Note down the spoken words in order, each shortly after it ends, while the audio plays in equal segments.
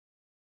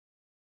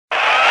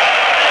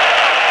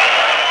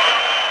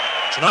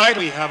Tonight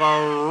we have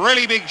a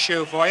really big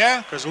show for you,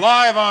 because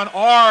live on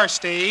our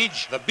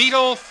stage, the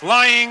Beatle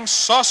Flying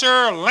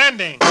Saucer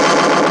Landing.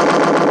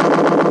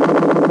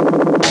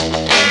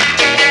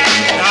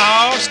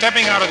 Now,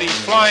 stepping out of the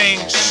flying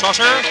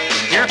saucer,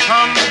 here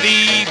come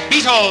the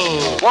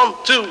Beatles. 1,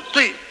 2,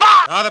 3, 4.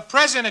 Now, the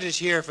President is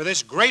here for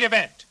this great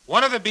event.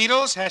 One of the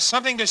Beatles has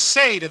something to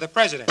say to the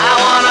President. I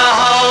wanna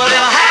hold your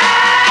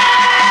hand.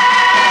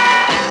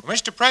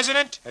 Mr.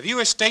 President, have you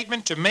a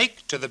statement to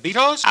make to the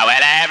Beatles? Oh,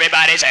 well,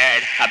 everybody's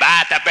heard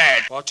about the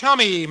bird. Well, tell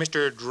me,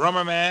 Mr.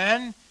 Drummer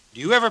Man,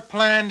 do you ever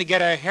plan to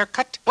get a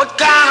haircut? What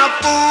kind of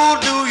fool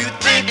do you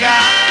think I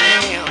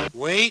am?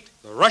 Wait,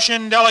 the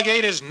Russian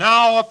delegate is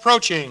now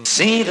approaching.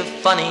 See the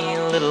funny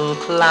little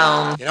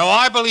clown. You know,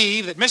 I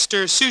believe that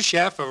Mr.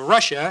 Sushef of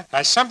Russia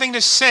has something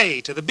to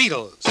say to the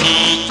Beatles.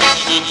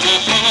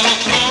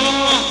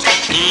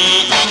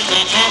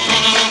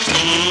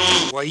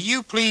 Will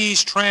you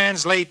please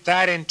translate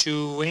that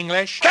into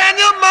English? Can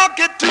you mock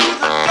it to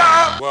the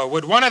top? Well,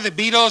 would one of the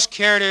Beatles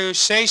care to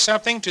say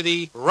something to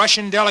the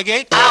Russian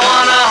delegate? I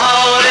wanna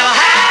hold your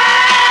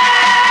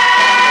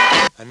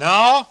hand. And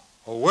now,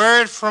 a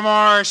word from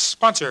our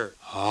sponsor.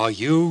 Are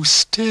you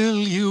still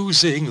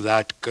using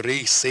that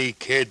greasy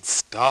kid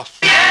stuff?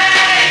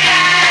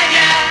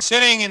 Yeah.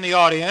 Sitting in the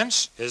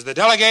audience is the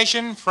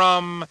delegation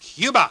from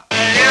Cuba.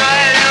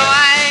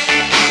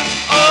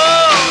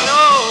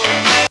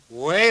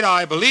 Wait,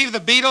 I believe the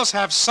Beatles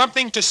have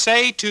something to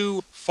say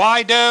to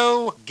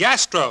Fidel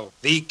Castro,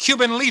 the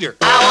Cuban leader.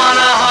 I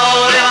wanna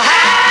hold your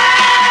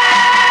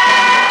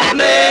hand.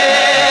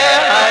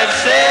 There, I've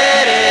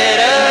said it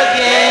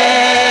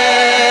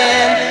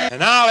again. And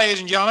now, ladies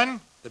and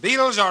gentlemen, the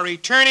Beatles are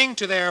returning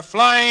to their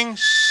flying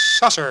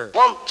saucer.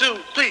 1,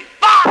 2, 3,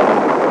 4.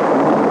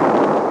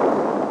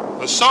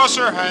 The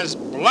saucer has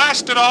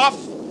blasted off,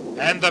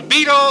 and the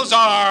Beatles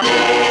are...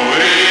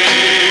 Away.